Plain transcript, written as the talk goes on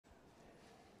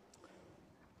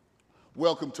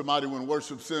Welcome to Mighty Wind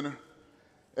Worship Center.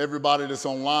 Everybody that's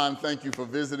online, thank you for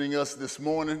visiting us this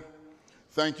morning.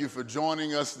 Thank you for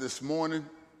joining us this morning.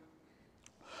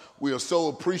 We are so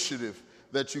appreciative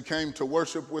that you came to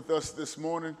worship with us this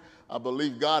morning. I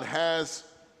believe God has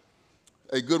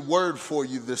a good word for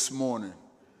you this morning.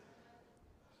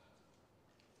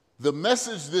 The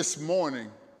message this morning,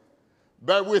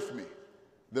 bear with me,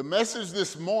 the message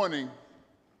this morning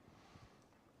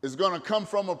is going to come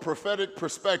from a prophetic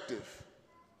perspective.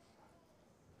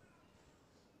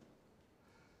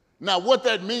 Now, what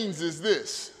that means is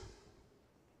this.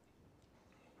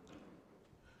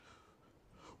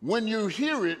 When you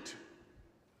hear it,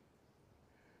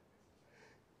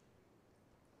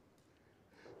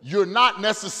 you're not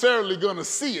necessarily going to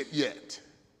see it yet.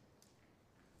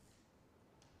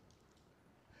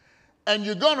 And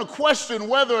you're going to question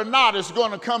whether or not it's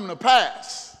going to come to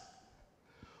pass.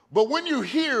 But when you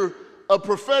hear a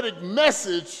prophetic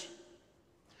message,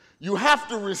 you have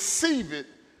to receive it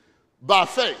by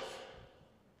faith.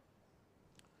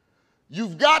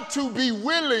 You've got to be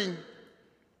willing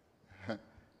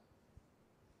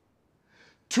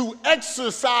to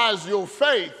exercise your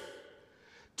faith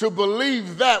to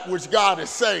believe that which God is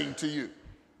saying to you.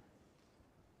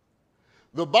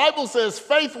 The Bible says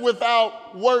faith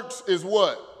without works is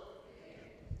what?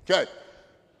 Okay.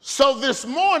 So this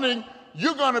morning,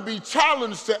 you're going to be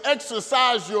challenged to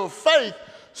exercise your faith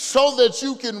so that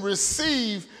you can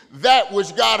receive that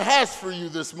which God has for you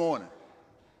this morning.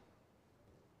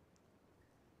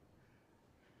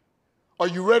 Are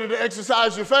you ready to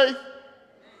exercise your faith?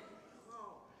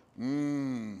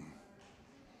 I'm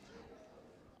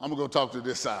going to go talk to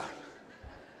this side.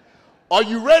 Are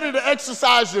you ready to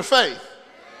exercise your faith?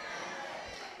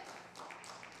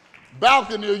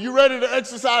 Balcony, are you ready to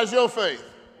exercise your faith?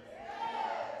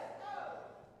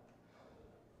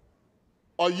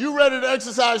 Are you ready to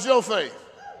exercise your faith?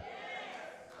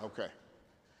 Okay.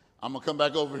 I'm going to come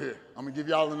back over here. I'm going to give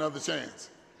y'all another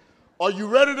chance. Are you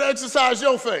ready to exercise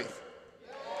your faith?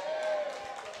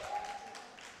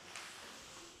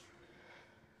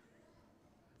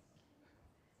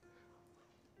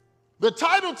 The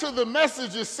title to the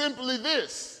message is simply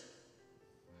this: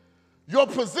 your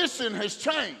position has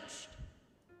changed.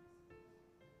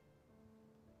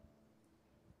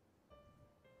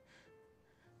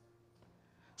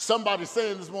 Somebody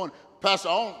saying this morning, Pastor,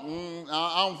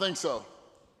 I don't think so.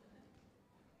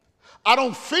 I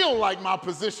don't feel like my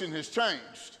position has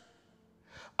changed.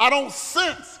 I don't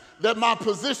sense that my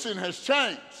position has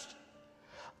changed.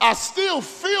 I still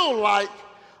feel like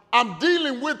I'm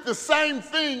dealing with the same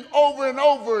thing over and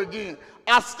over again.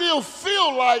 I still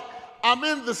feel like I'm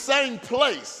in the same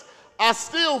place. I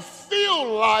still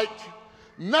feel like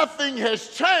nothing has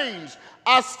changed.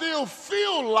 I still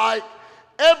feel like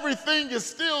everything is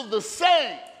still the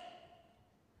same.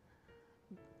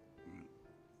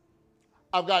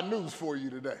 I've got news for you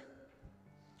today.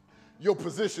 Your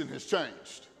position has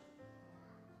changed.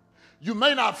 You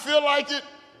may not feel like it.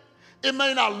 It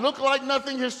may not look like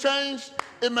nothing has changed.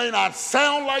 It may not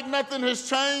sound like nothing has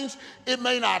changed. It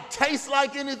may not taste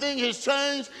like anything has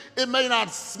changed. It may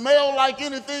not smell like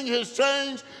anything has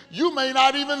changed. You may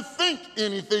not even think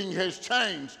anything has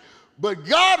changed. But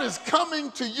God is coming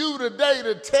to you today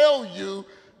to tell you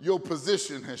your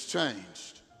position has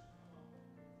changed.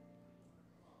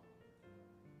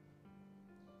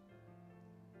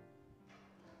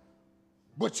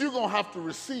 But you're going to have to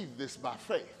receive this by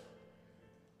faith.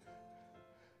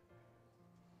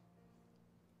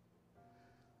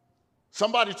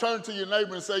 Somebody turn to your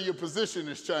neighbor and say, your position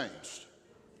has changed.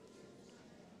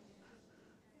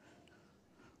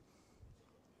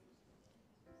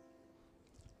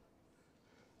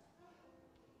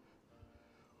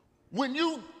 When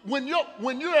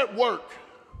you're at work,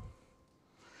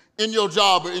 in your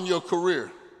job or in your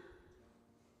career,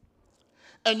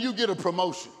 and you get a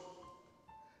promotion,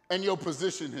 and your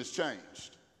position has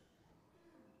changed,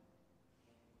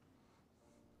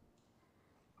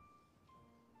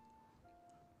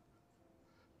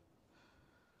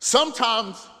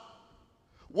 sometimes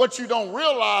what you don't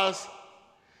realize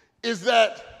is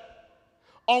that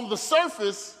on the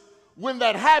surface, when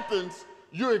that happens,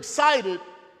 you're excited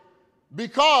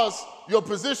because your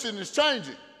position is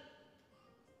changing.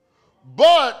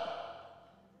 But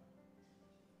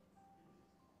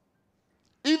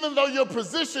even though your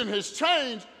position has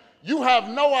changed, you have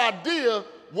no idea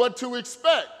what to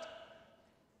expect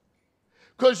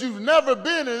because you've never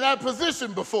been in that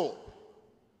position before.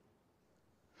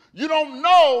 You don't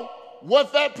know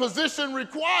what that position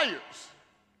requires.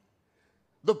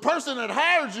 The person that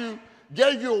hired you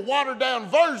gave you a watered down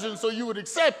version so you would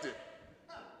accept it.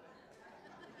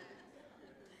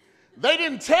 They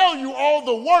didn't tell you all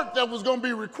the work that was going to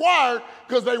be required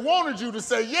because they wanted you to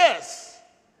say yes.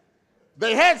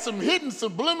 They had some hidden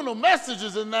subliminal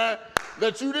messages in there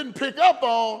that you didn't pick up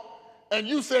on, and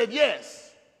you said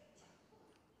yes.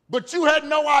 But you had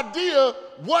no idea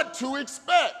what to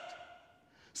expect.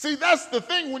 See, that's the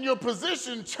thing. When your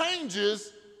position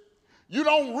changes, you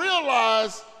don't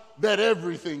realize that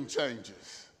everything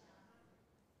changes.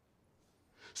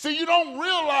 See, you don't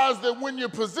realize that when your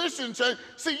position changes,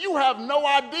 see, you have no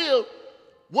idea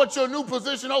what your new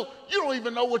position is. You don't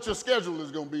even know what your schedule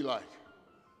is going to be like.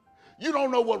 You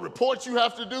don't know what reports you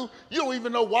have to do. You don't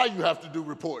even know why you have to do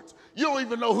reports. You don't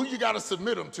even know who you got to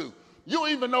submit them to. You don't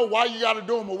even know why you got to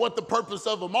do them or what the purpose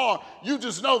of them are. You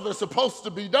just know they're supposed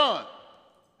to be done.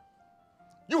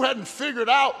 You hadn't figured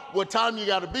out what time you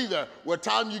got to be there, what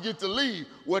time you get to leave,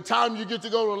 what time you get to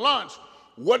go to lunch,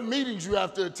 what meetings you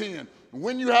have to attend,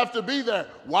 when you have to be there,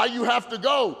 why you have to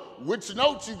go, which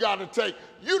notes you got to take.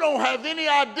 You don't have any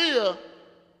idea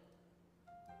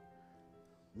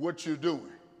what you're doing.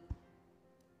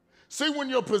 See, when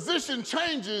your position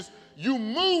changes, you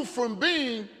move from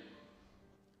being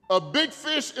a big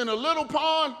fish in a little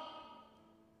pond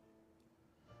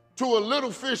to a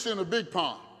little fish in a big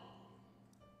pond.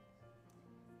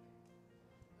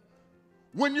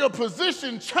 When your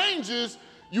position changes,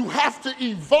 you have to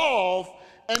evolve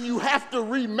and you have to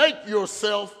remake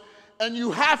yourself and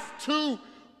you have to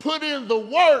put in the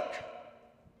work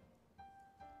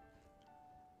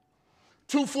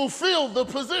to fulfill the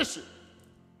position.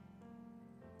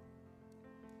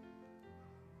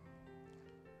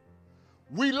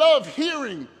 We love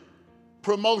hearing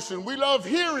promotion. We love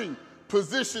hearing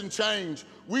position change.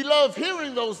 We love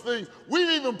hearing those things. We've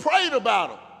even prayed about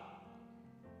them.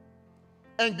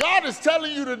 And God is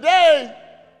telling you today,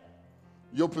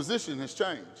 your position has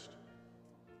changed.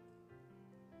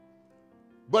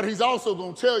 But he's also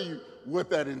going to tell you what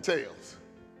that entails.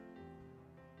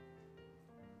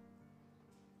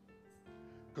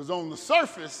 Because on the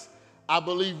surface, I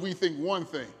believe we think one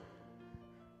thing.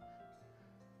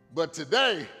 But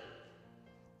today,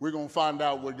 we're going to find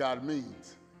out what God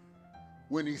means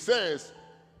when he says,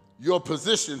 your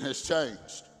position has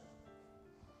changed.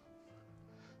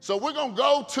 So we're going to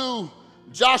go to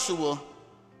Joshua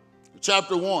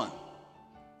chapter 1.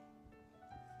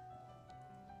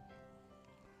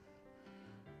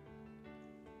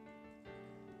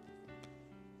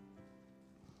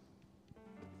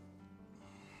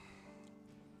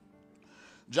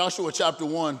 Joshua chapter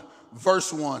 1,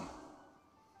 verse 1.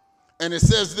 And it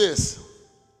says this: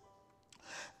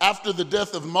 after the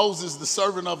death of Moses, the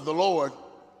servant of the Lord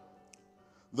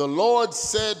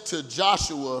said to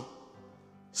Joshua,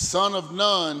 son of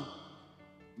Nun,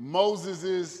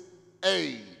 Moses'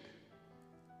 aide.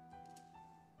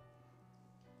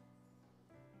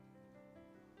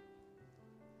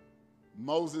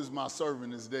 Moses, my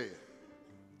servant, is dead.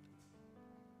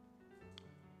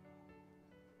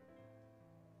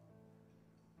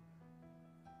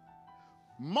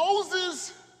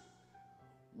 Moses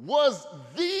was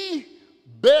the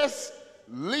best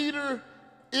leader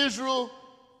Israel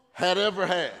had ever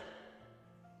had.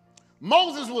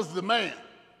 Moses was the man.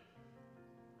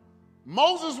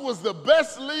 Moses was the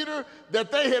best leader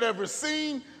that they had ever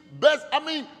seen.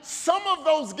 Some of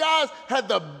those guys had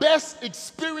the best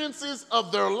experiences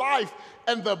of their life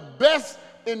and the best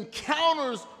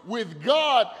encounters with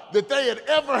God that they had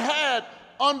ever had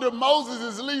under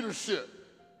Moses' leadership.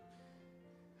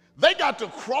 They got to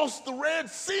cross the Red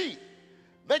Sea.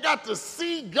 They got to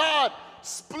see God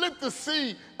split the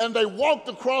sea and they walked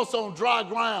across on dry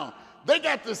ground. They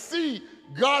got to see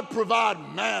God provide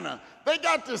manna. They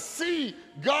got to see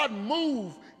God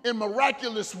move in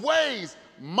miraculous ways.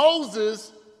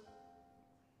 Moses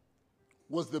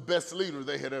was the best leader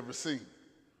they had ever seen.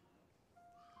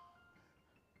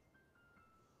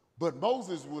 But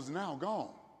Moses was now gone.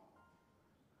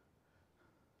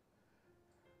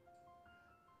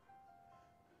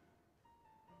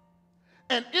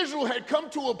 And Israel had come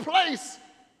to a place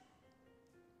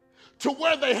to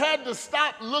where they had to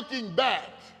stop looking back.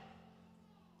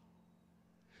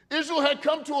 Israel had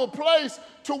come to a place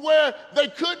to where they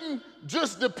couldn't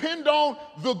just depend on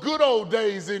the good old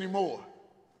days anymore.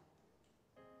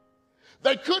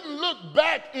 They couldn't look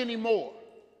back anymore.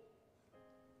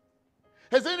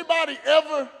 Has anybody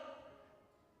ever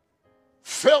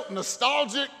felt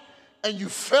nostalgic and you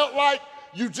felt like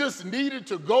you just needed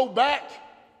to go back?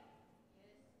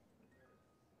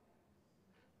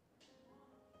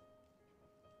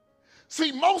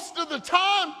 See, most of the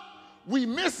time, we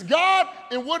miss God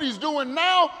and what he's doing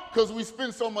now because we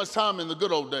spend so much time in the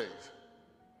good old days.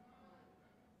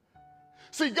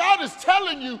 See, God is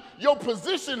telling you your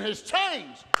position has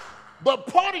changed. But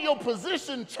part of your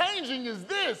position changing is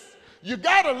this. You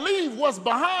got to leave what's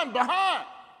behind.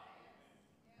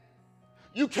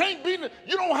 You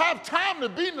don't have time to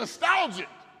be nostalgic.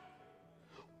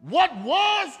 What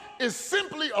was is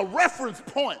simply a reference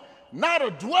point, not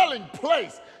a dwelling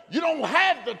place. You don't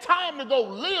have the time to go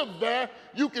live there.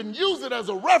 You can use it as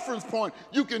a reference point.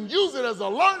 You can use it as a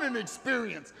learning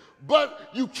experience, but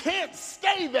you can't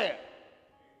stay there.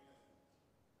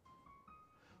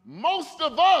 Most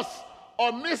of us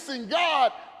are missing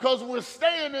God because we're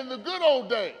staying in the good old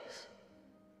days.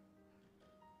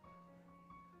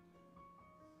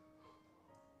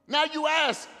 Now you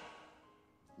ask,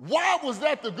 why was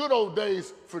that the good old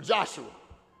days for Joshua?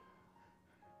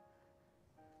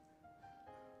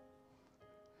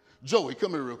 Joey,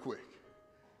 come here real quick.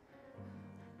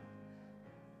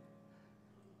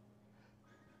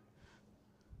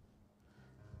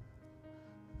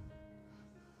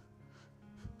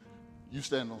 You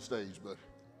stand on stage, buddy.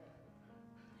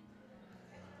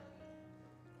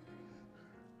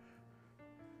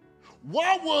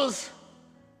 Why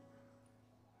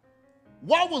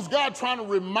was God trying to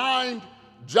remind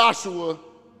Joshua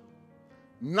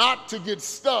not to get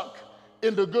stuck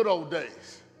in the good old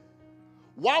days?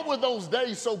 Why were those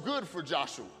days so good for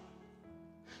Joshua?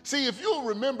 See, if you'll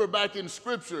remember back in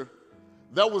Scripture,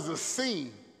 there was a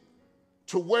scene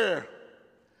to where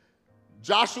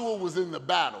Joshua was in the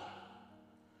battle.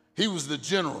 He was the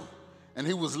general, and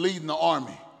he was leading the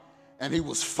army, and he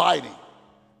was fighting.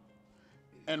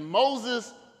 And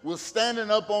Moses was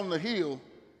standing up on the hill,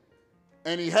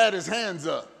 and he had his hands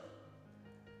up.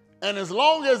 And as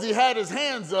long as he had his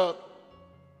hands up,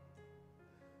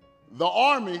 the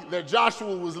army that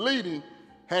Joshua was leading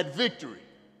had victory.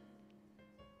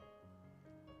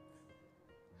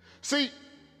 See,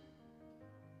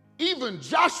 even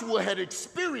Joshua had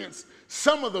experienced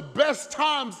some of the best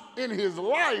times in his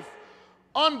life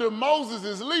under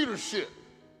Moses' leadership.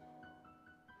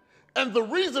 And the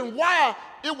reason why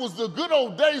it was the good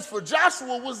old days for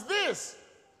Joshua was this.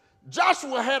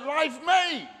 Joshua had life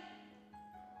made.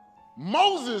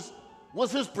 Moses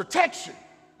was his protection.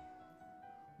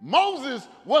 Moses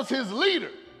was his leader.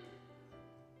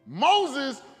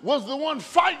 Moses was the one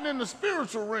fighting in the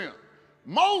spiritual realm.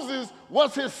 Moses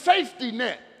was his safety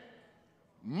net.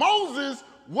 Moses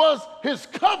was his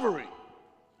covering.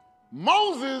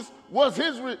 Moses was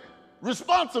his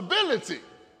responsibility.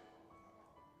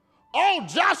 All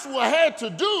Joshua had to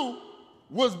do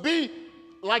was be,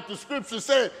 like the scripture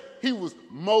said, he was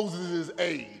Moses'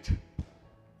 aide.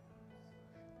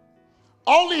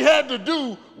 All he had to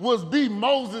do was be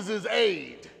Moses'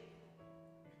 aide.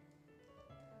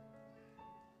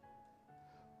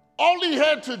 All he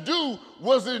had to do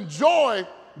was enjoy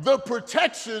the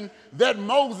protection that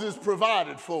Moses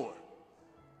provided for.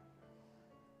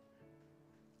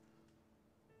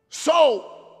 So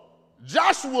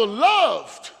Joshua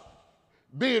loved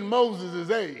being Moses'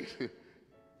 aide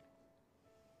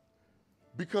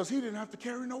because he didn't have to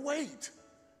carry no weight.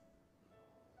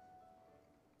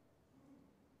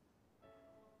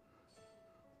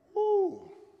 Ooh.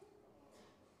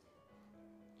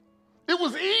 It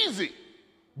was easy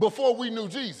before we knew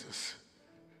Jesus.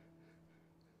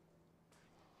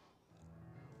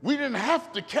 We didn't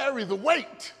have to carry the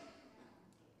weight.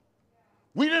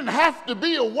 We didn't have to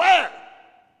be aware.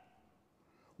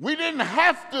 We didn't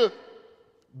have to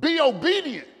be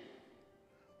obedient.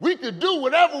 We could do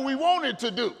whatever we wanted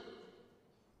to do.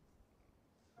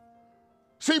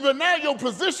 See, but now your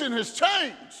position has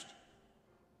changed.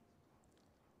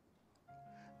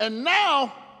 And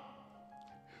now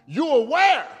you're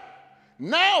aware.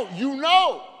 Now you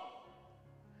know.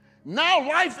 Now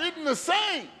life isn't the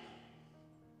same.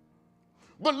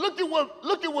 But look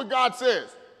at what God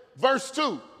says. Verse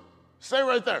 2. Stay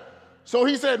right there. So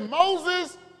he said,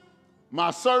 Moses,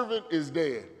 my servant, is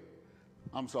dead.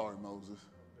 I'm sorry, Moses.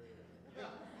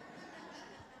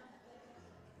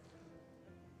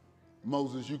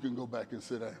 Moses, you can go back and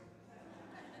sit down.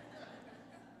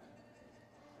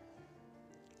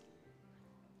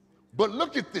 But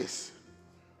look at this.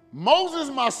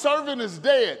 Moses, my servant, is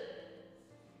dead.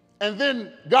 And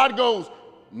then God goes,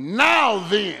 now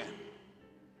then.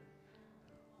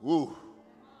 Ooh.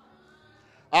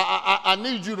 I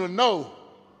need you to know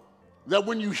that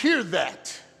when you hear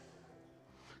that,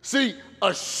 see,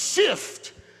 a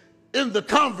shift in the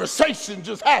conversation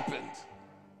just happened.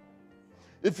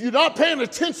 If you're not paying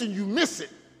attention, you miss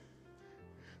it.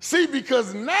 See,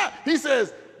 because now, he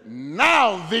says,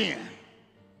 now then.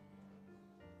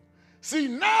 See,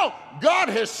 now God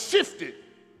has shifted.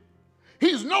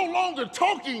 He's no longer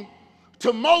talking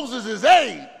to Moses'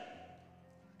 aide.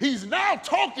 He's now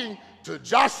talking to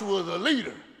Joshua the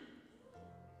leader.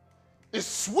 It's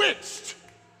switched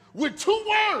with two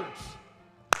words.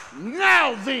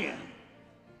 Now then.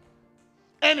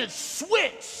 And it's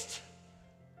switched.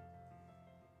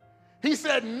 He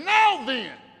said, now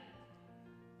then,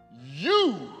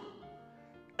 you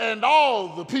and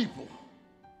all the people.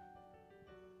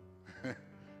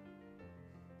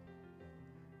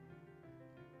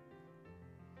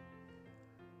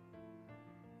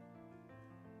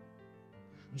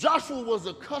 Joshua was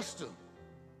accustomed.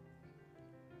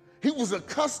 He was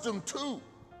accustomed to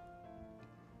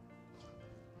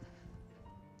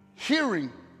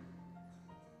hearing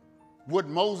what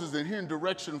Moses and hearing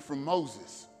direction from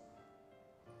Moses.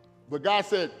 But God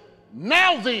said,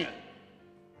 now then,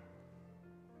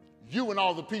 you and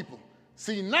all the people.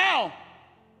 See, now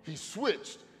he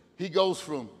switched. He goes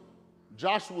from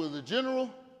Joshua the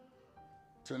general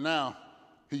to now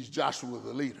he's Joshua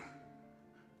the leader.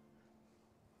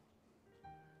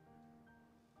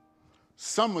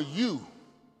 Some of you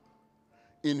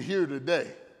in here today,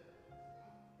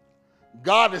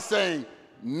 God is saying,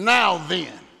 now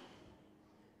then.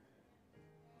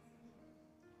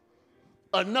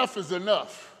 Enough is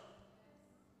enough.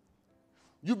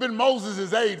 You've been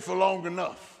Moses' aide for long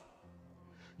enough.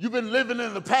 You've been living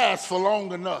in the past for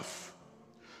long enough.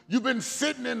 You've been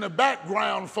sitting in the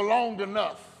background for long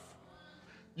enough.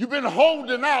 You've been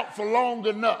holding out for long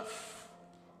enough.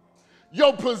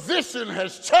 Your position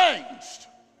has changed.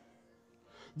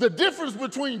 The difference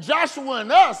between Joshua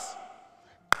and us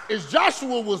is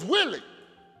Joshua was willing.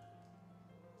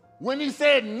 When he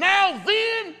said, now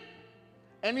then,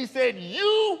 and he said,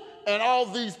 you and all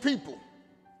these people,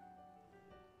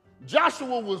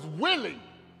 Joshua was willing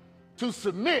to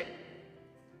submit.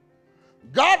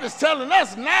 God is telling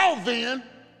us now then,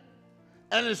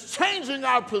 and it's changing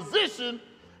our position,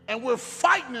 and we're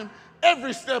fighting him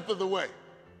every step of the way.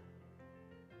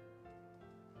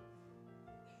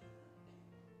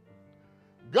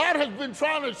 God has been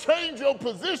trying to change your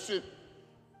position,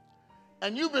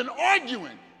 and you've been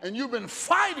arguing, and you've been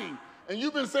fighting, and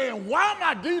you've been saying, why am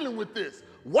I dealing with this?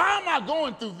 Why am I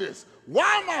going through this?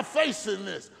 Why am I facing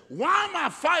this? Why am I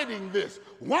fighting this?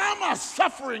 Why am I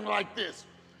suffering like this?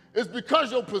 It's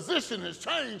because your position has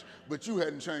changed, but you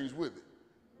hadn't changed with it.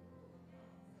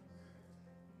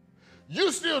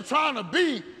 You're still trying to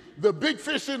be the big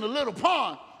fish in the little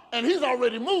pond, and he's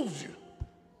already moved you.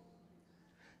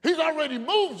 He's already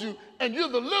moved you, and you're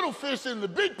the little fish in the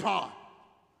big pond.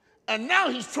 And now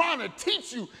he's trying to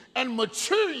teach you and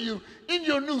mature you in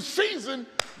your new season,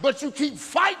 but you keep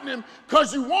fighting him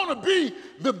because you want to be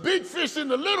the big fish in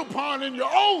the little pond in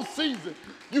your old season.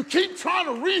 You keep trying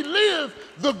to relive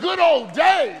the good old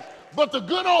days, but the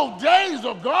good old days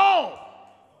are gone.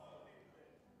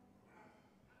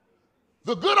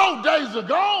 The good old days are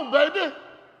gone, baby.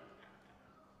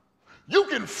 You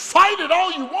can fight it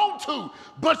all you want to,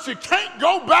 but you can't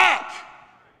go back.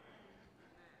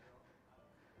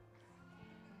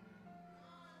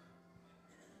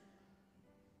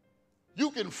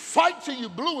 You can fight till you're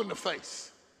blue in the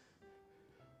face,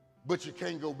 but you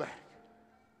can't go back.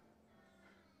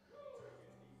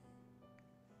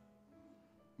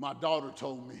 My daughter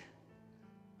told me,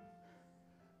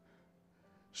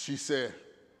 she said,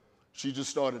 she just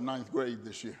started 9th grade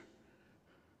this year.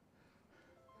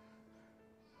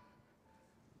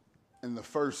 In the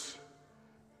first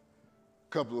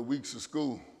couple of weeks of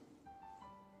school,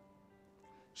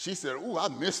 she said, "Ooh, I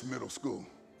miss middle school."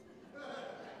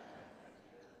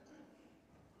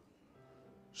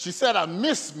 She said, "I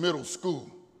miss middle school.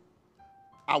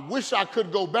 I wish I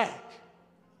could go back."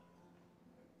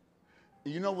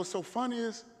 And you know what's so funny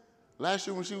is, last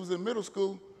year when she was in middle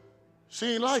school, she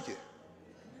didn't like it.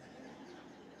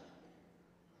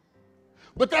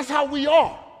 But that's how we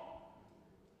are.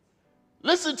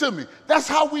 Listen to me. That's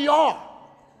how we are.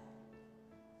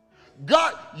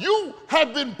 God, you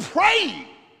have been praying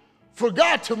for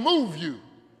God to move you.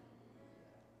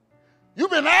 You've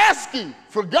been asking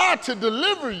for God to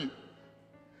deliver you,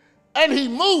 and he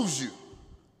moves you.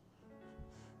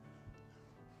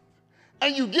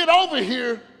 And you get over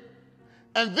here,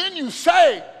 and then you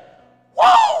say,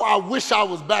 "Whoa, I wish I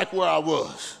was back where I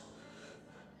was."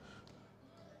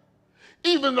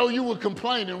 Even though you were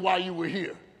complaining while you were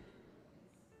here.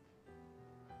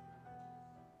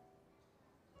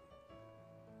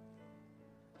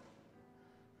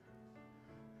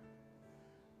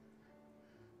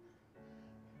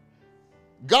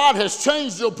 God has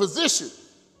changed your position,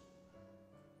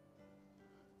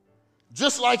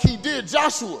 just like he did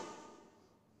Joshua.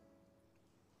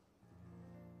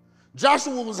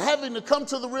 Joshua was having to come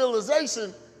to the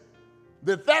realization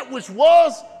that which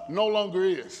was no longer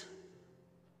is.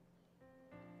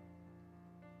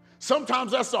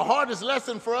 Sometimes that's the hardest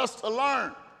lesson for us to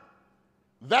learn.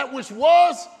 That which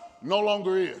was no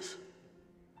longer is.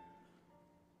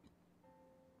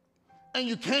 And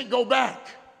you can't go back.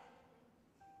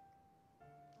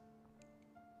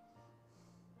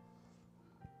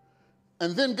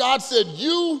 And then God said,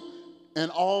 you and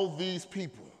all these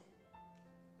people.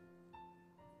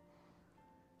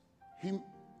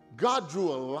 God drew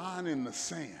a line in the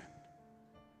sand.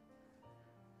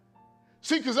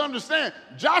 See, because understand,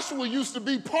 Joshua used to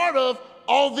be part of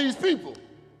all these people.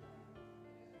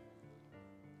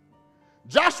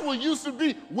 Joshua used to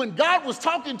be, when God was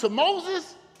talking to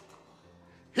Moses,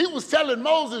 he was telling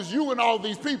Moses, you and all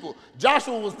these people.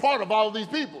 Joshua was part of all these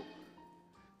people.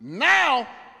 Now,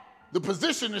 the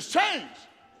position has changed.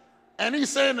 And he's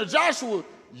saying to Joshua,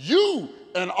 you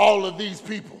and all of these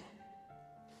people.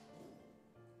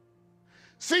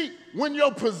 See, when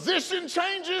your position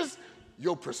changes,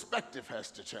 your perspective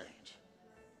has to change.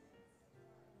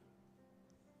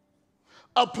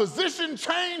 A position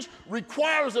change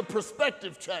requires a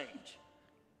perspective change.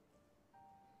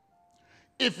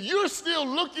 If you're still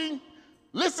looking,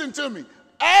 listen to me,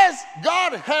 as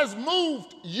God has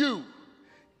moved you,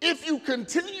 if you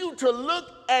continue to look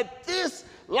at this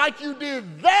like you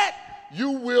did that,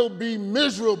 you will be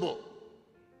miserable.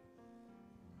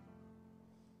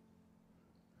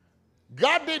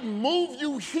 God didn't move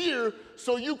you here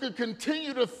so you could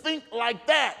continue to think like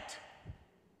that.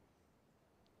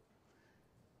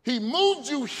 He moved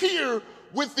you here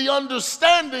with the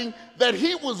understanding that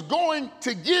he was going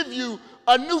to give you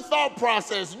a new thought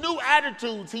process, new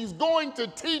attitudes. He's going to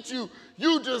teach you.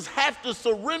 You just have to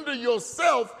surrender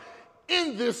yourself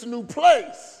in this new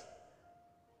place.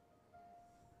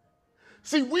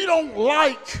 See, we don't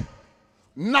like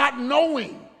not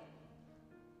knowing.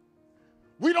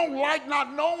 We don't like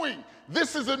not knowing.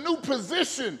 This is a new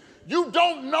position. You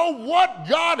don't know what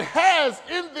God has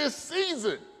in this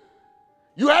season.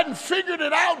 You hadn't figured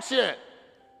it out yet.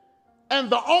 And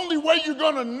the only way you're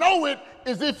going to know it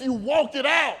is if you walk it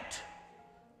out.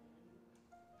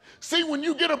 See, when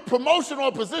you get a promotion or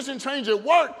a position change at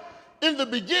work, in the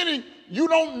beginning, you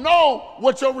don't know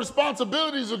what your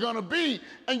responsibilities are going to be,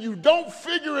 and you don't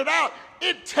figure it out.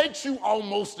 It takes you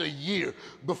almost a year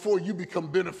before you become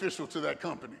beneficial to that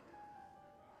company.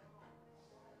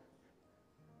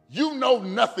 You know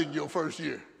nothing your first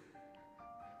year.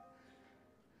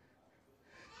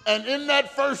 And in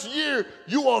that first year,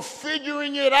 you are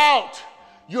figuring it out.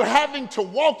 You're having to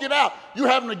walk it out. You're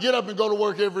having to get up and go to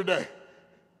work every day.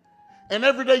 And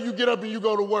every day you get up and you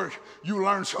go to work, you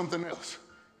learn something else.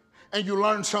 And you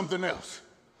learn something else.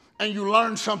 And you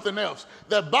learn something else.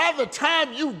 That by the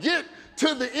time you get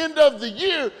to the end of the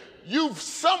year, you've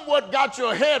somewhat got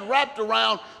your head wrapped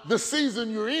around the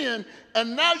season you're in.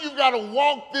 And now you've got to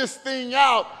walk this thing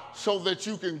out so that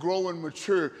you can grow and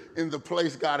mature in the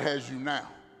place God has you now.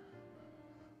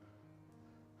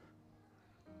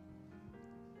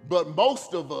 But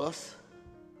most of us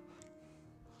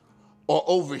are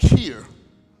over here,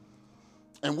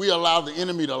 and we allow the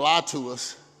enemy to lie to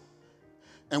us,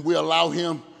 and we allow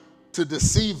him to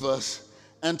deceive us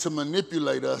and to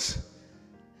manipulate us,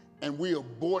 and we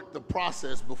abort the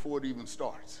process before it even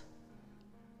starts.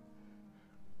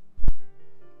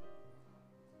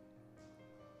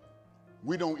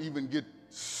 We don't even get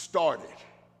started,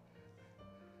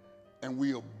 and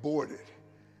we abort it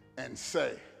and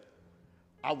say,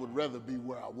 I would rather be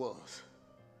where I was.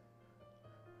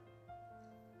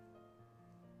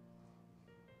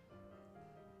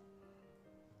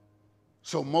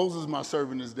 So Moses, my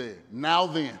servant, is dead. Now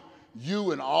then,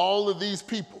 you and all of these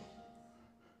people.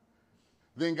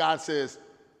 Then God says,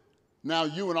 now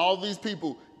you and all these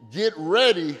people get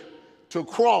ready to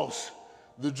cross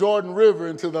the Jordan River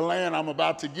into the land I'm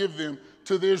about to give them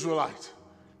to the Israelites.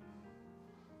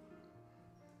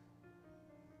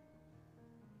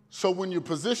 So when your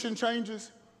position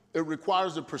changes, it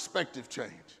requires a perspective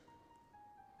change.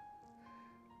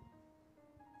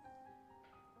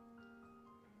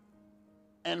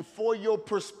 And for your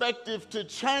perspective to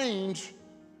change,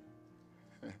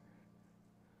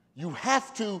 you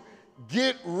have to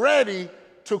get ready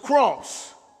to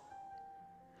cross.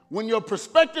 When your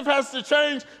perspective has to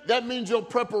change, that means your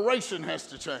preparation has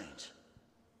to change.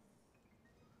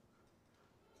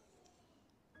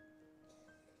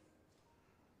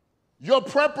 Your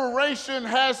preparation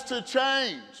has to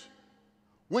change.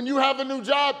 When you have a new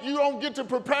job, you don't get to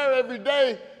prepare every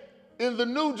day in the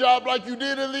new job like you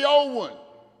did in the old one.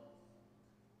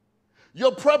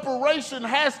 Your preparation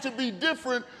has to be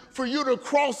different for you to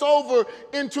cross over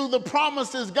into the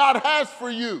promises God has for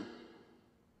you.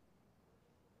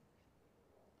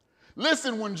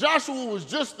 Listen, when Joshua was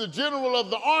just the general of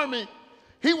the army,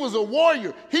 he was a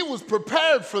warrior. He was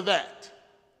prepared for that.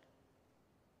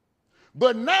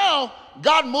 But now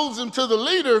God moves him to the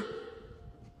leader,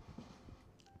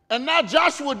 and now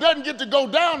Joshua doesn't get to go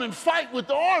down and fight with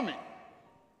the army.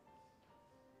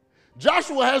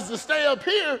 Joshua has to stay up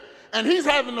here, and he's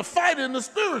having to fight in the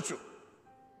spiritual.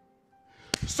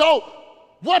 So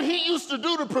what he used to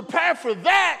do to prepare for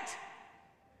that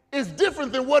is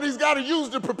different than what he's got to use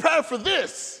to prepare for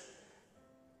this.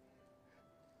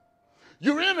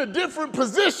 You're in a different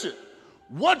position.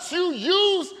 What you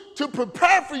use to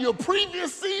prepare for your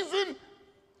previous season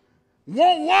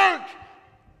won't work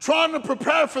trying to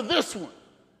prepare for this one.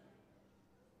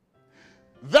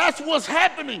 That's what's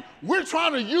happening. We're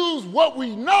trying to use what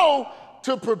we know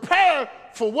to prepare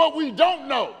for what we don't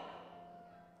know.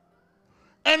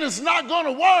 And it's not going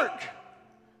to work.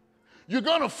 You're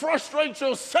going to frustrate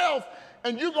yourself,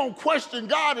 and you're going to question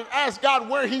God and ask God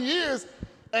where he is,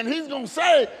 and he's going to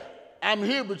say, I'm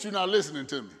here, but you're not listening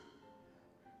to me.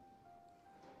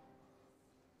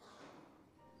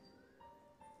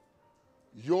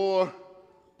 Your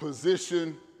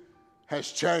position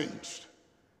has changed.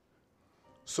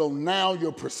 So now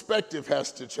your perspective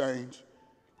has to change,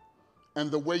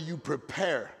 and the way you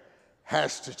prepare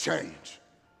has to change.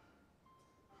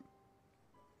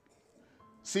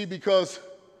 See, because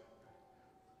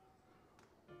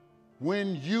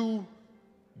when you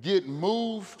get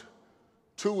moved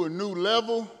to a new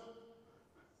level,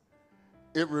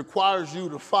 it requires you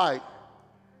to fight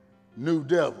new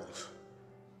devils.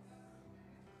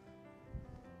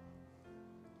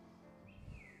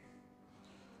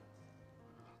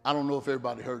 I don't know if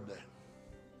everybody heard that.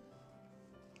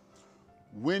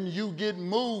 When you get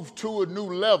moved to a new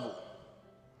level,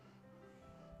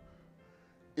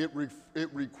 it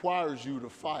requires you to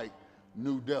fight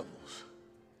new devils.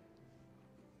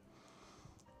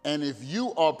 And if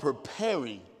you are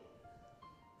preparing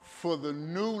for the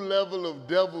new level of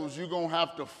devils you're going to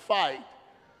have to fight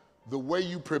the way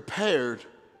you prepared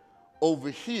over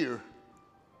here,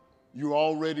 you're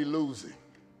already losing.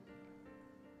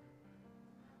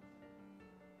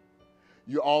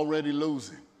 You're already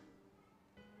losing.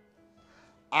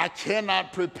 I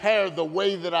cannot prepare the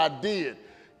way that I did.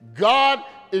 God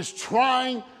is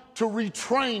trying to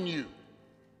retrain you.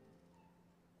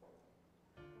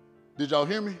 Did y'all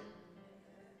hear me?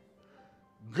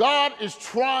 God is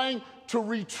trying to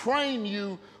retrain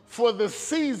you for the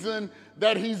season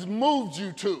that he's moved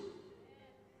you to.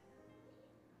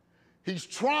 He's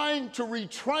trying to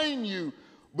retrain you,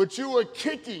 but you are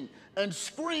kicking and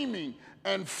screaming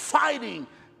and fighting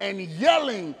and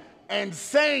yelling and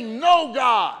saying, no,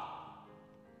 God.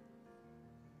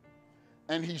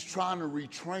 And he's trying to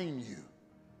retrain you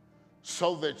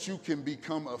so that you can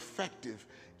become effective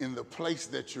in the place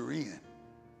that you're in.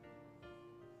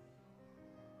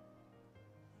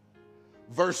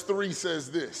 Verse 3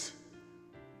 says this.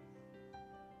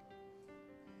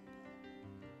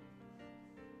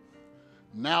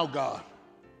 Now God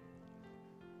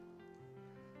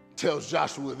tells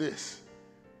Joshua this.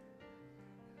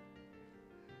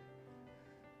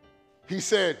 He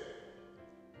said,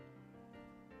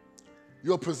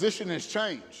 your position has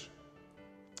changed.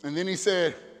 And then he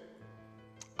said,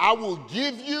 I will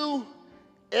give you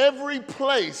every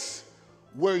place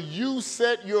where you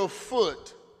set your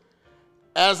foot,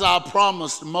 as I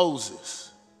promised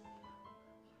Moses.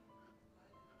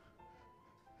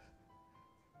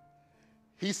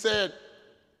 He said,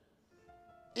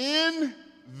 in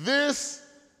this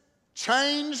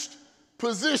changed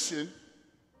position,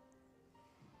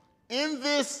 in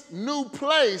this new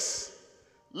place,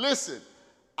 listen,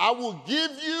 I will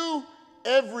give you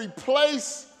every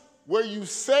place where you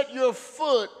set your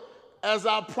foot, as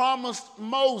I promised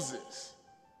Moses.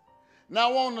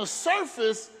 Now, on the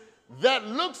surface, that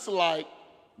looks like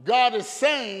God is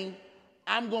saying,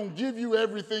 I'm going to give you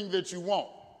everything that you want.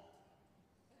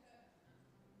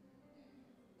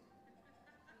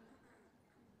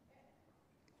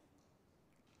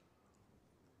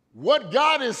 What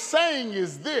God is saying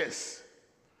is this.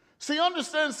 See,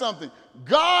 understand something.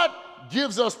 God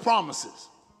gives us promises.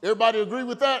 Everybody agree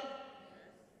with that?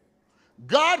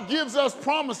 God gives us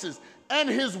promises, and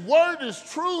his word is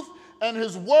truth, and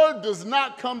his word does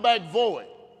not come back void.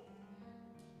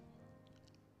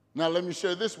 Now, let me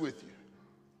share this with you.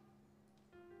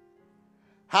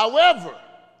 However,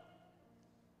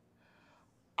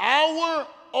 our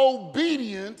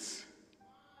obedience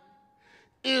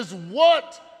is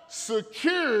what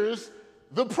secures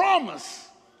the promise.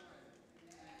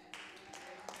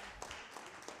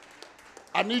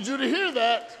 I need you to hear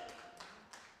that.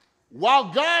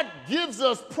 While God gives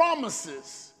us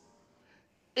promises,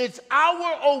 It's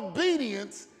our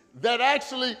obedience that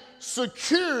actually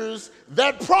secures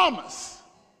that promise.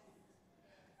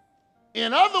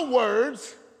 In other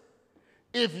words,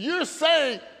 if you're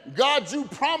saying, God, you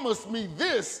promised me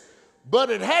this, but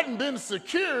it hadn't been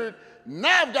secured,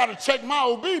 now I've got to check my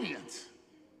obedience.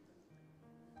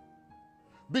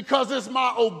 Because it's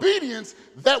my obedience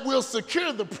that will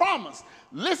secure the promise.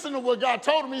 Listen to what God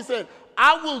told him. He said,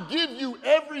 I will give you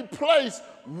every place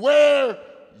where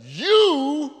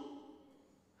you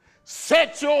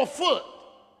set your foot,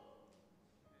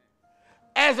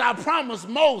 as I promised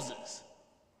Moses.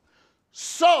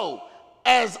 So,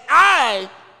 as I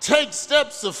take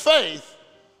steps of faith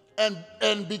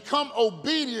and become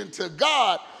obedient to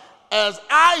God, as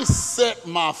I set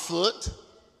my foot,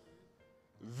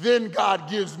 then God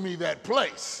gives me that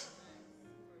place.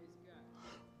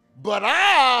 But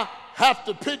I have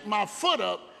to pick my foot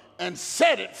up and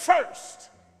set it first.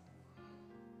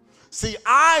 See,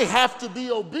 I have to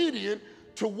be obedient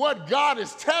to what God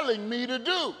is telling me to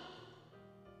do.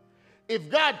 If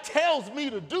God tells me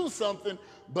to do something,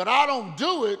 but I don't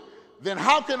do it, then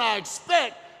how can I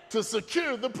expect to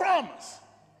secure the promise?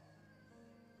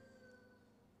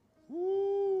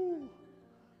 Ooh.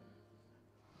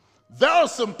 There are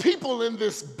some people in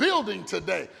this building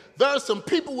today. There are some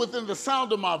people within the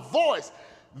sound of my voice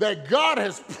that God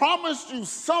has promised you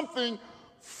something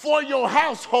for your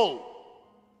household.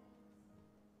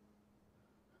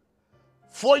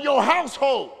 For your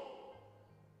household.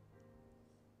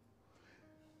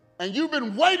 And you've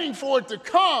been waiting for it to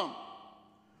come,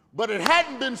 but it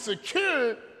hadn't been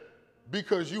secured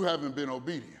because you haven't been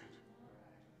obedient.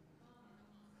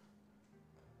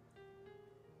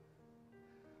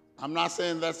 I'm not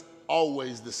saying that's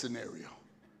always the scenario.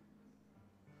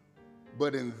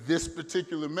 But in this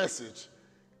particular message,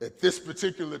 at this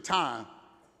particular time,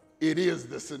 it is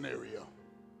the scenario.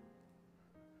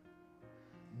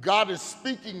 God is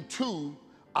speaking to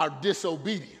our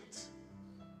disobedience.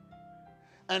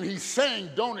 And he's saying,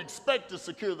 don't expect to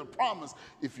secure the promise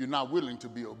if you're not willing to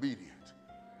be obedient.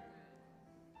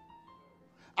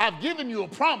 I've given you a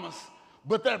promise,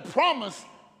 but that promise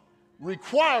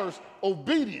requires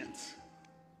obedience.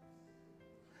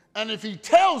 And if he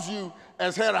tells you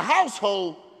as head of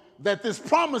household that this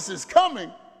promise is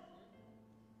coming,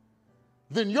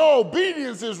 then your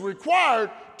obedience is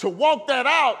required to walk that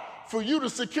out for you to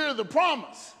secure the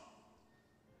promise.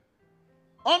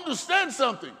 Understand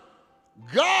something.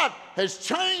 God has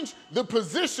changed the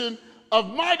position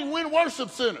of Mighty Wind Worship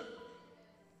Center.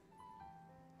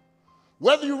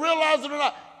 Whether you realize it or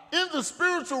not, in the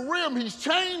spiritual realm, he's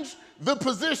changed the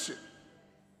position.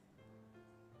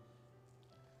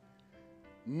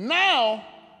 Now,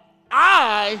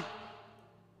 I,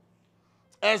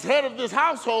 as head of this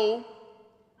household,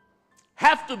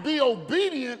 have to be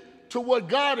obedient to what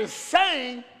God is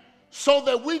saying so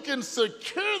that we can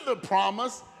secure the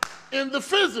promise in the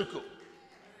physical.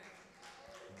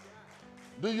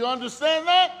 Do you understand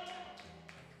that?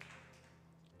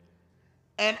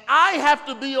 And I have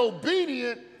to be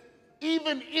obedient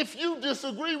even if you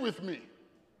disagree with me.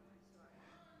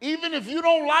 Even if you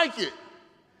don't like it.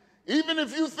 Even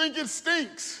if you think it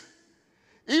stinks.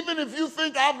 Even if you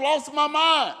think I've lost my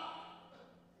mind.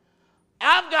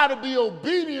 I've got to be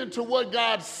obedient to what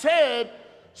God said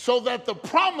so that the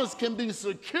promise can be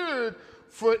secured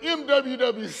for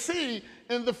MWWC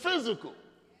in the physical.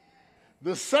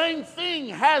 The same thing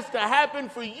has to happen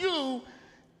for you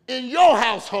in your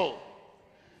household,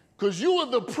 because you are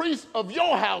the priest of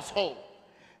your household.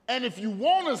 And if you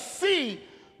want to see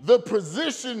the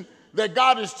position that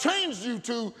God has changed you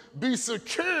to be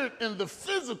secured in the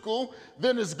physical,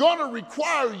 then it's going to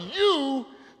require you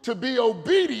to be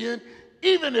obedient,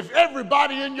 even if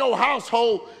everybody in your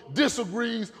household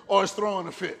disagrees or is throwing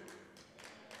a fit.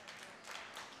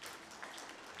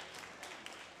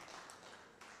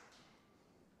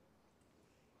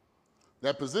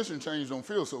 That position change don't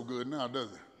feel so good now,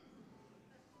 does it?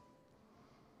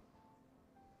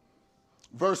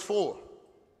 Verse 4.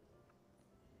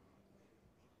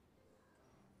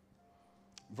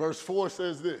 Verse 4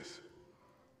 says this.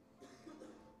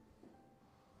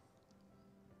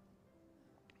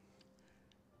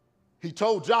 He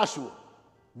told Joshua,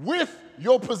 with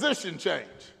your position change,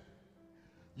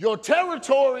 your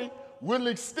territory will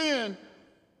extend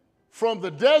from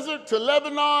the desert to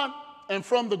Lebanon, and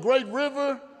from the great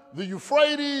river, the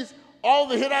Euphrates, all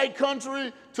the Hittite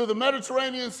country, to the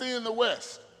Mediterranean Sea in the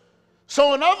west.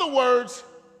 So in other words,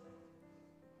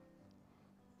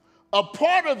 a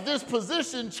part of this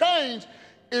position change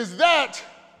is that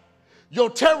your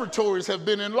territories have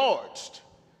been enlarged.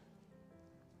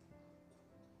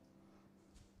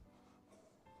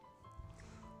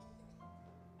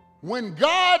 When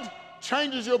God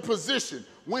changes your position,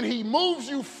 when he moves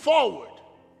you forward,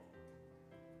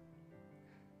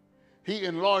 he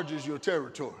enlarges your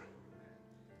territory.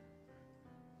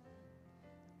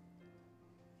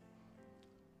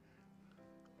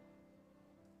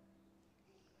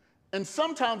 And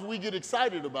sometimes we get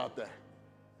excited about that.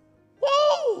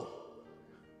 Woo!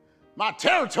 My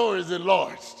territory is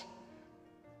enlarged.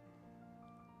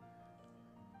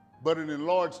 But an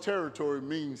enlarged territory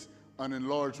means an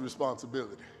enlarged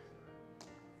responsibility.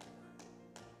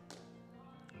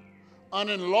 An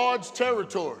enlarged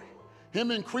territory, him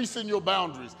increasing your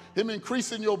boundaries, him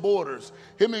increasing your borders,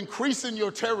 him increasing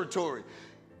your territory,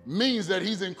 means that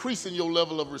he's increasing your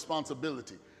level of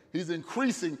responsibility. He's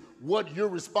increasing what you're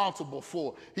responsible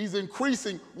for. He's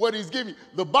increasing what he's giving.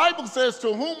 The Bible says,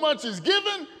 to whom much is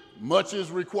given, much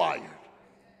is required.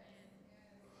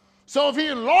 So if he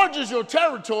enlarges your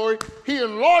territory, he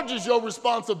enlarges your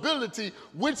responsibility,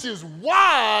 which is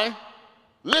why,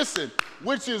 listen,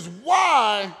 which is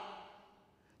why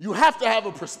you have to have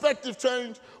a perspective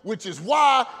change, which is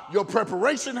why your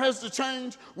preparation has to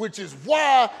change, which is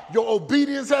why your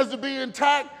obedience has to be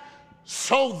intact,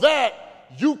 so that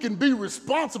you can be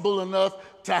responsible enough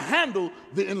to handle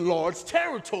the enlarged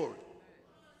territory.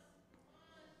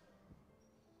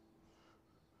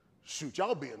 Shoot,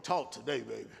 y'all being taught today,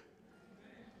 baby.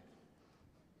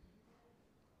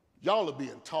 Y'all are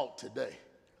being taught today.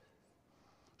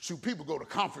 Shoot, people go to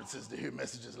conferences to hear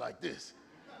messages like this.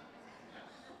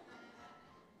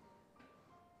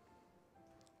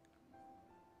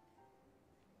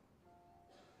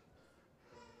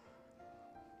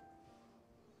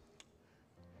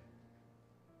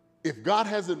 If God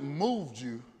hasn't moved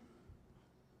you,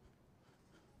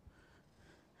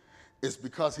 it's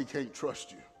because he can't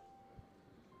trust you.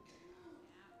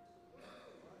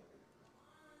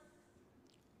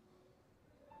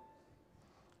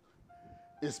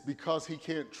 It's because he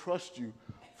can't trust you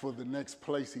for the next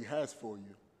place he has for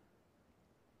you.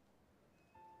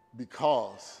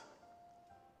 Because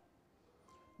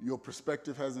your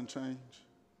perspective hasn't changed,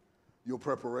 your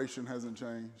preparation hasn't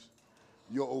changed,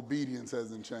 your obedience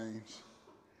hasn't changed.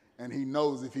 And he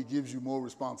knows if he gives you more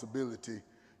responsibility,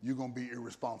 you're going to be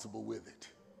irresponsible with it.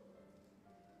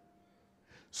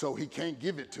 So he can't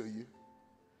give it to you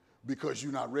because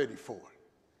you're not ready for it.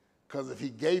 Because if he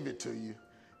gave it to you,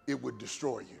 it would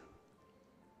destroy you.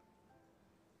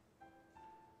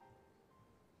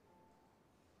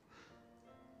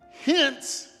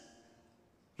 Hence,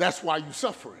 that's why you're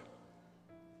suffering.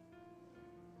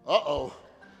 Uh-oh.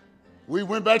 We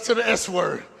went back to the S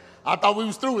word. I thought we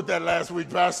was through with that last week,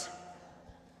 Pastor.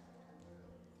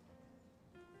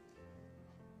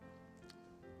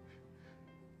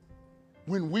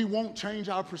 When we won't change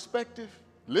our perspective,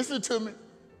 listen to me.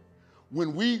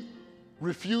 When we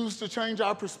refuse to change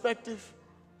our perspective,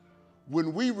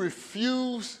 when we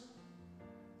refuse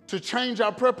to change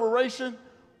our preparation,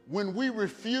 when we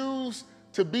refuse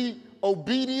to be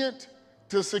obedient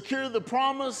to secure the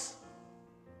promise,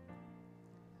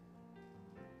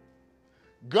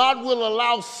 God will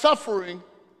allow suffering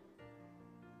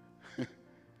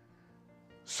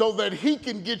so that he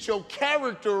can get your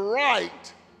character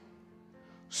right,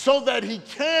 so that he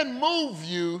can move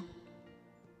you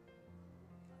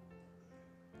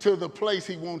to the place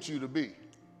he wants you to be.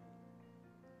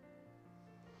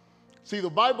 See, the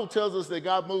Bible tells us that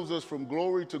God moves us from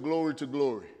glory to glory to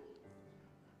glory.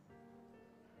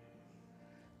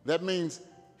 That means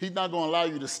he's not going to allow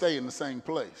you to stay in the same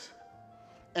place.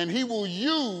 And he will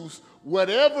use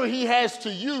whatever he has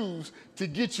to use to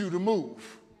get you to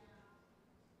move.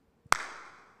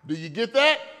 Do you get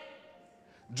that?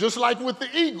 Just like with the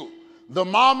eagle, the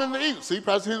mom and the eagle. See,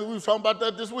 Pastor Henry, we were talking about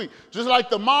that this week. Just like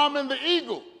the mom and the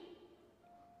eagle,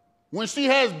 when she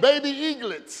has baby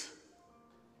eaglets,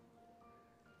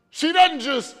 she doesn't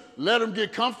just let them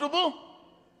get comfortable.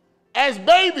 As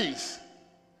babies,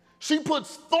 she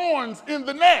puts thorns in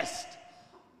the nest.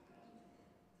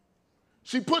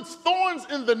 She puts thorns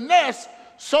in the nest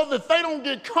so that they don't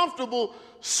get comfortable,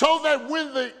 so that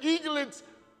when the eaglets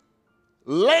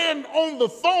land on the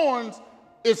thorns,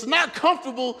 it's not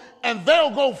comfortable and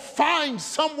they'll go find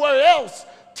somewhere else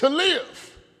to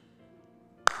live.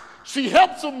 She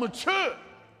helps them mature.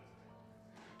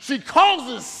 She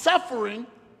causes suffering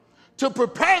to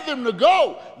prepare them to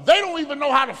go. They don't even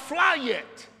know how to fly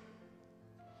yet.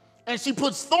 And she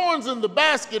puts thorns in the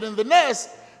basket, in the nest,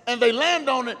 and they land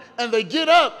on it, and they get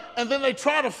up, and then they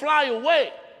try to fly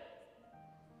away.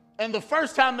 And the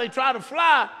first time they try to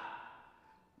fly,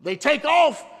 they take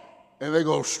off, and they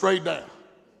go straight down.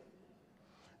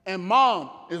 And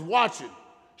mom is watching.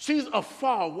 She's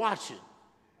afar watching.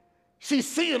 She's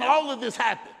seeing all of this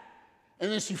happen.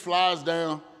 And then she flies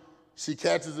down, she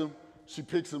catches him, she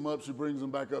picks him up, she brings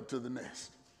him back up to the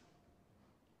nest.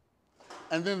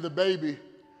 And then the baby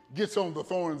gets on the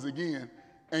thorns again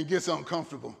and gets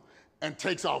uncomfortable and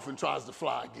takes off and tries to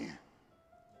fly again.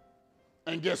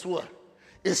 And guess what?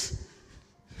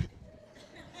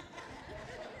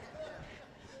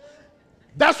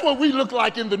 That's what we look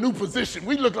like in the new position.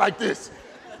 We look like this.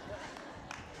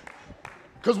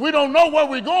 Because we don't know where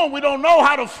we're going. We don't know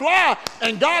how to fly.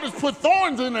 And God has put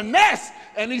thorns in the nest.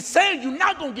 And he's saying, you're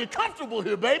not going to get comfortable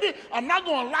here, baby. I'm not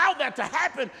going to allow that to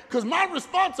happen because my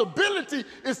responsibility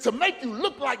is to make you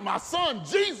look like my son,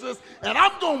 Jesus. And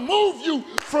I'm going to move you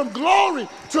from glory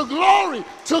to glory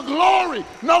to glory.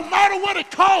 No matter what it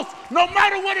costs, no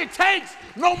matter what it takes,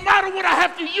 no matter what I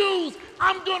have to use,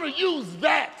 I'm going to use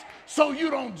that so you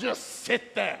don't just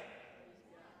sit there.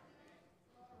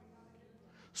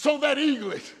 So that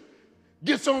eaglet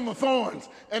gets on the thorns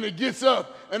and it gets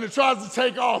up and it tries to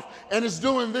take off and it's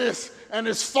doing this and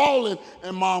it's falling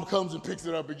and mom comes and picks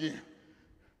it up again.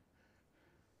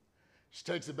 She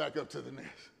takes it back up to the nest.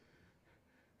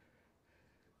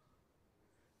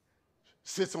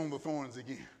 Sits on the thorns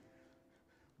again.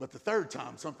 But the third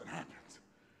time something happens.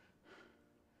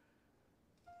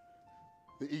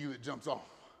 The eaglet jumps off.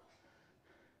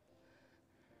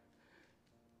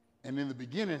 And in the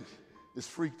beginning, it's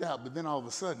freaked out, but then all of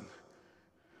a sudden,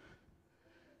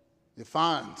 it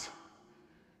finds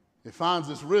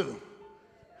this rhythm.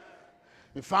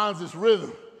 It finds this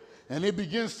rhythm, and it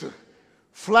begins to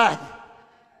flap,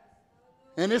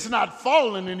 and it's not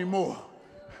falling anymore.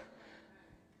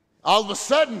 All of a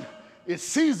sudden, it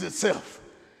sees itself,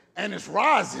 and it's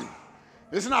rising.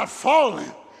 It's not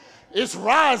falling, it's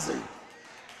rising.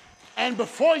 And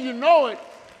before you know it,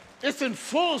 it's in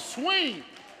full swing.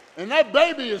 And that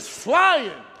baby is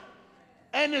flying,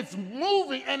 and it's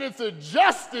moving, and it's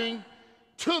adjusting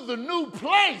to the new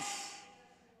place.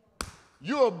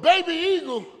 You're a baby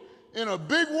eagle in a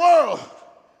big world,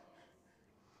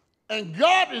 and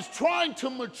God is trying to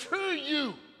mature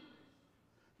you.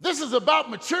 This is about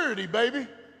maturity, baby.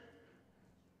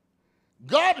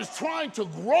 God is trying to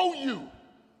grow you.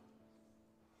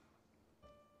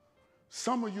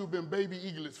 Some of you have been baby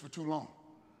eaglets for too long.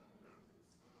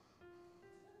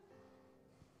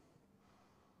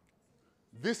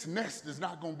 This nest is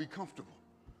not going to be comfortable.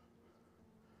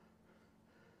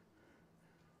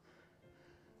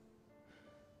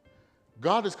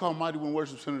 God has called Mighty Wind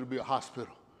Worship Center to be a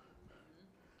hospital.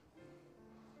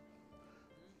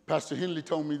 Pastor Henley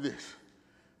told me this.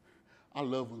 I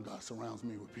love when God surrounds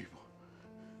me with people.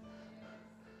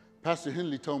 Pastor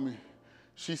Henley told me,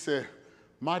 she said,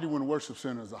 Mighty Wind Worship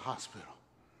Center is a hospital.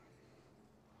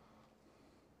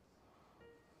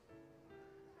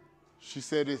 She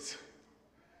said it's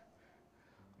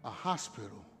a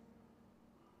hospital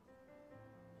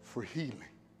for healing.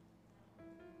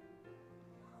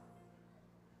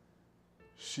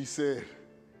 She said,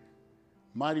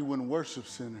 Mighty Wind Worship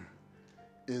Center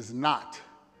is not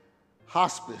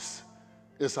hospice,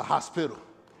 it's a hospital.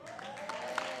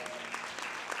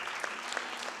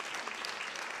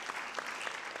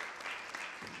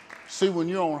 See, when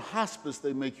you're on hospice,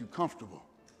 they make you comfortable.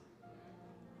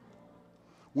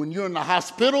 When you're in the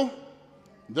hospital,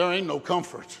 there ain't no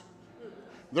comfort.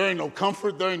 There ain't no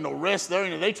comfort, there ain't no rest,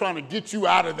 they trying to get you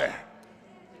out of there.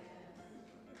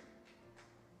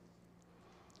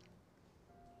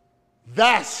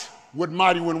 That's what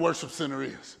Mighty Wind Worship Center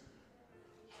is.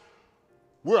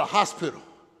 We're a hospital.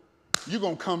 You're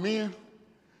going to come in,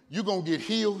 you're going to get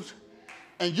healed,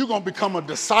 and you're going to become a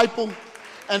disciple,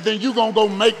 and then you're going to go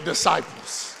make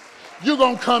disciples. You're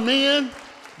going to come in,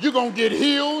 you're going to get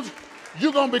healed,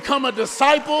 you're going to become a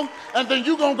disciple, and then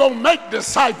you're going to go make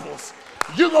disciples.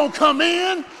 You're going to come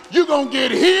in, you're going to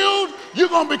get healed, you're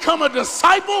going to become a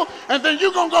disciple, and then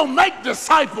you're going to go make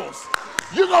disciples.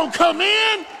 You're going to come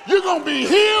in, you're going to be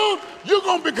healed, you're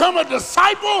going to become a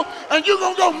disciple, and you're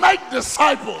going to go make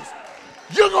disciples.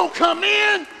 You're going to come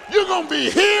in, you're going to be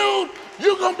healed,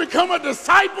 you're going to become a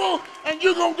disciple, and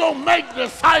you're going to go make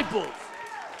disciples.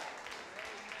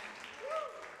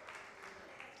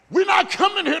 We're not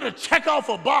coming here to check off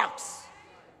a box.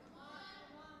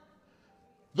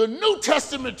 The New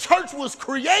Testament church was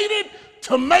created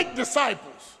to make disciples.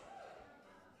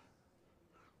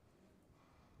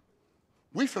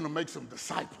 We finna make some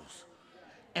disciples,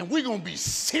 and we're gonna be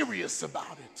serious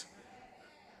about it.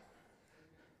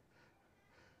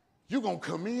 You're gonna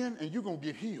come in and you're gonna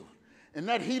get healed. And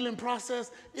that healing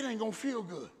process, it ain't gonna feel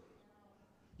good.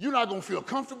 You're not gonna feel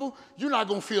comfortable. You're not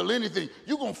gonna feel anything.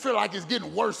 You're gonna feel like it's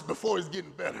getting worse before it's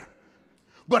getting better.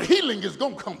 But healing is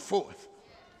gonna come forth.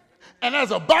 And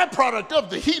as a byproduct of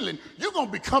the healing, you're going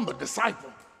to become a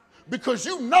disciple because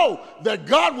you know that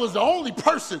God was the only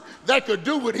person that could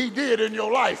do what he did in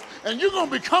your life. And you're going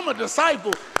to become a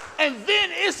disciple. And then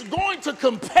it's going to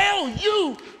compel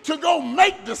you to go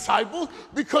make disciples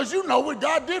because you know what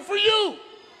God did for you.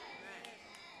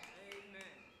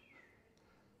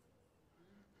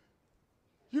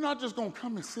 You're not just going to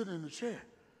come and sit in the chair,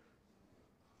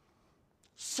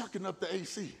 sucking up the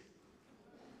AC.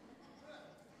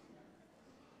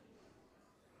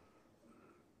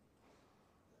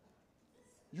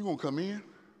 You're going to come in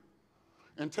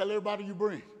and tell everybody you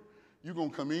bring. You're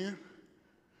going to come in,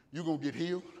 you're going to get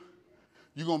healed,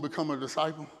 you're going to become a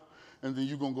disciple, and then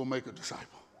you're going to go make a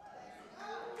disciple.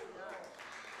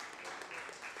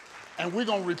 And we're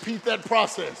going to repeat that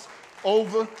process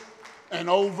over and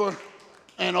over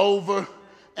and over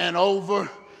and over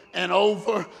and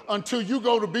over until you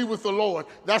go to be with the Lord.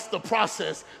 That's the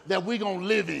process that we're going to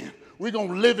live in. We're going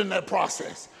to live in that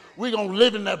process. We're going to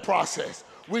live in that process.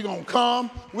 We're going to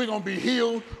come, we're going to be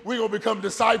healed, we're going to become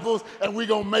disciples, and we're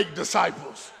going to make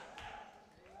disciples.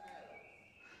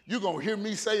 You're going to hear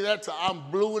me say that till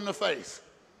I'm blue in the face.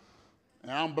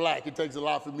 And I'm black. It takes a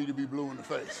lot for me to be blue in the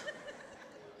face.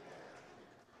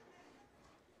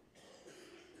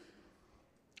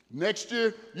 Next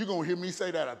year, you're going to hear me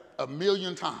say that a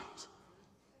million times.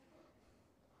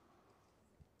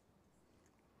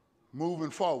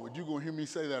 Moving forward, you're going to hear me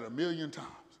say that a million times.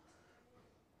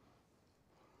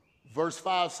 Verse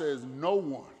 5 says, no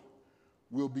one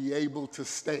will be able to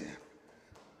stand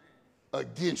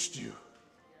against you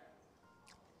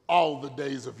all the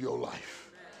days of your life.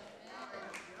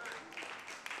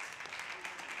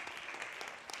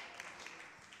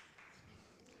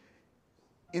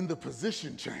 In the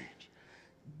position change,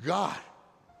 God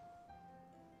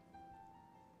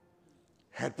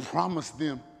had promised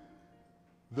them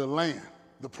the land,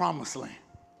 the promised land.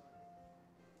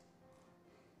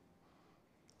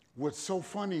 What's so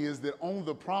funny is that on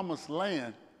the promised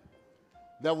land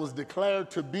that was declared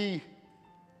to be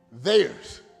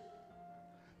theirs,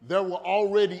 there were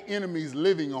already enemies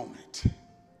living on it.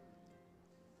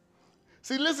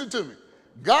 See, listen to me.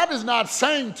 God is not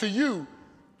saying to you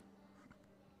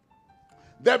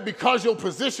that because your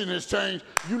position has changed,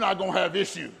 you're not going to have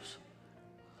issues.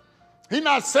 He's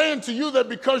not saying to you that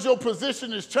because your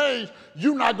position has changed,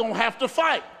 you're not going to have to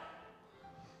fight.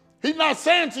 He's not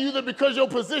saying to you that because your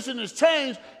position has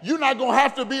changed, you're not going to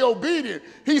have to be obedient.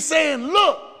 He's saying,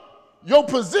 look, your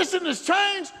position has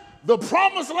changed. The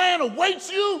promised land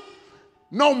awaits you.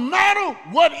 No matter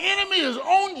what enemy is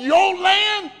on your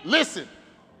land, listen,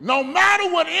 no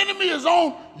matter what enemy is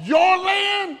on your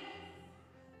land,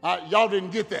 y'all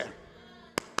didn't get that.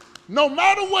 No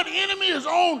matter what enemy is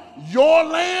on your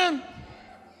land,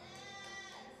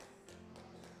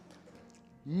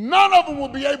 none of them will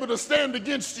be able to stand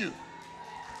against you.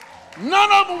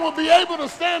 None of them will be able to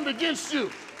stand against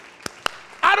you.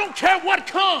 I don't care what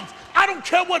comes. I don't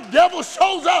care what devil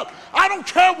shows up. I don't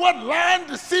care what lying,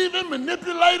 deceiving,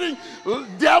 manipulating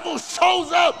devil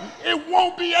shows up. It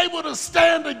won't be able to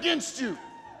stand against you.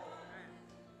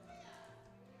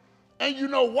 And you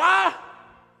know why?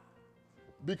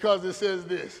 Because it says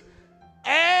this,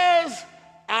 as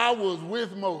I was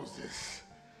with Moses,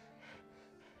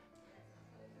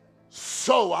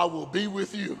 so I will be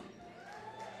with you.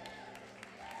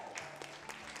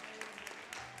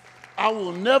 I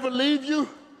will never leave you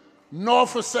nor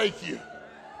forsake you.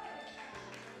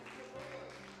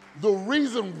 The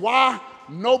reason why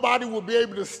nobody will be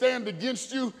able to stand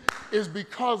against you is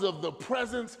because of the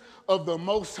presence of the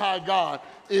Most High God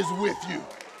is with you.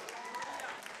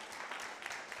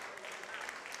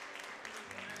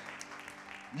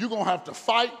 You're going to have to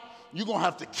fight. You're going to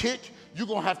have to kick. You're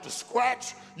going to have to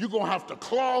scratch. You're going to have to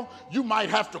claw. You might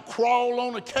have to crawl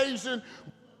on occasion.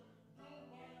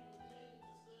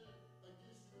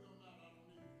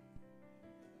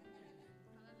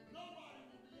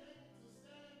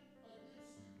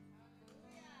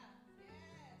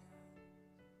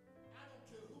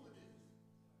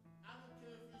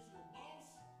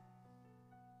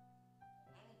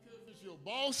 Your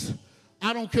boss,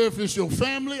 I don't care if it's your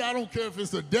family, I don't care if it's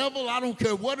the devil, I don't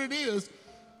care what it is,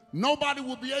 nobody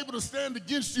will be able to stand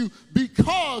against you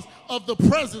because of the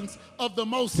presence of the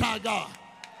Most High God.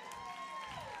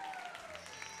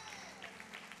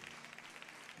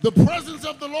 The presence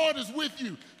of the Lord is with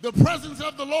you. The presence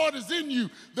of the Lord is in you.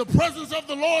 The presence of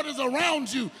the Lord is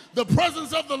around you. The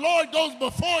presence of the Lord goes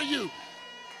before you.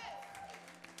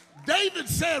 David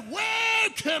said, where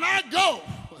can I go?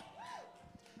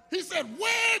 He said,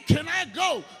 where can I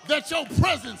go that your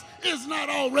presence is not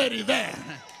already there?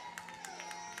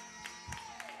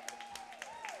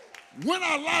 When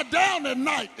I lie down at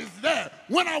night, it's there.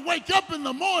 When I wake up in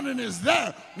the morning, it's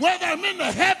there. Whether I'm in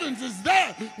the heavens, it's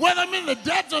there. Whether I'm in the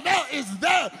depths of hell, it's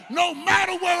there. No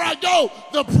matter where I go,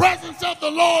 the presence of the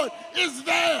Lord is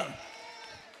there.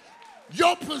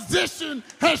 Your position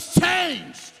has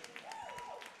changed.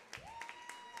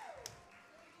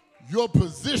 Your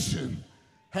position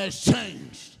has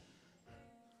changed.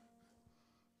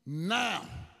 Now,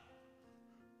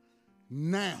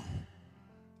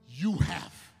 you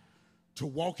have to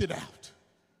walk it out.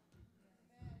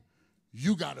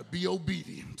 You got to be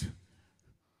obedient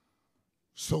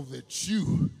so that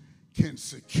you can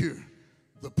secure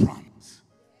the promise.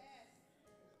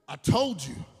 I told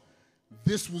you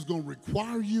this was going to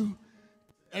require you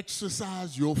to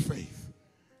exercise your faith.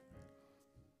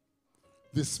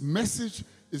 This message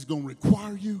is going to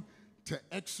require you to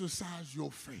exercise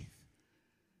your faith.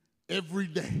 Every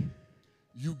day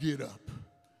you get up,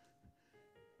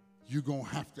 you're going to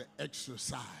have to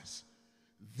exercise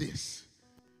this.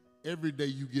 Every day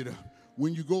you get up.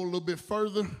 When you go a little bit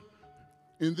further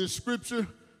in this scripture,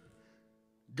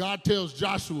 God tells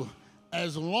Joshua,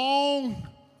 as long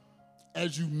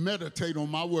as you meditate on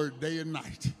my word day and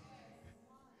night.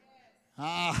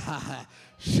 As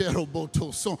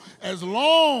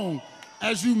long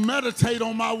as you meditate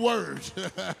on my word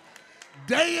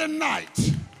day and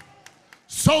night,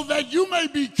 so that you may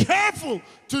be careful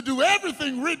to do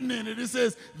everything written in it. It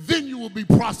says, then you will be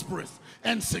prosperous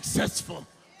and successful.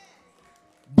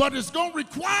 But it's going to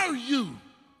require you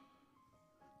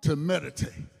to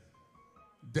meditate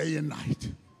day and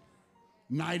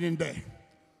night and day.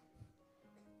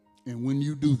 And when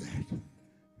you do that,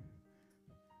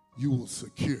 you will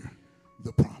secure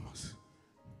the promise.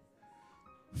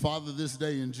 Father, this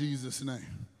day in Jesus'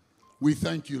 name, we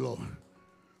thank you, Lord.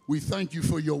 We thank you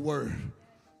for your word.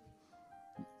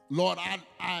 Lord,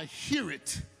 I hear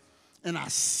it, and I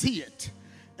see it,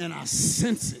 and I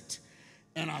sense it,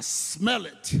 and I smell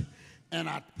it, and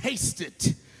I taste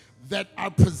it, that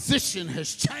our position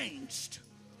has changed.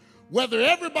 Whether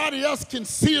everybody else can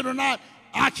see it or not,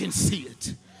 I can see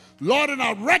it. Lord, and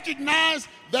I recognize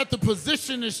that the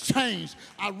position has changed.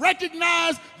 I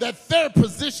recognize that their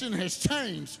position has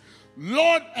changed.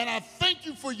 Lord, and I thank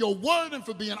you for your word and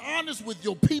for being honest with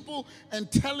your people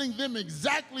and telling them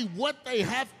exactly what they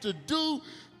have to do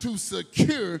to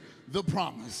secure the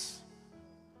promise.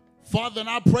 Father, and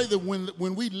I pray that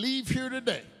when we leave here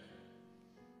today,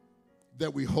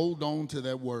 that we hold on to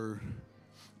that word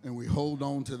and we hold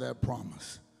on to that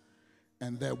promise,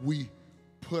 and that we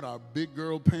put our big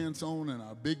girl pants on and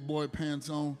our big boy pants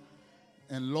on,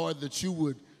 and Lord, that you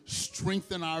would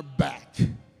strengthen our back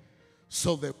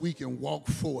so that we can walk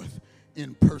forth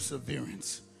in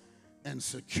perseverance and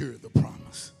secure the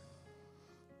promise.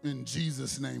 In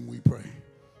Jesus' name we pray.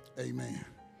 Amen.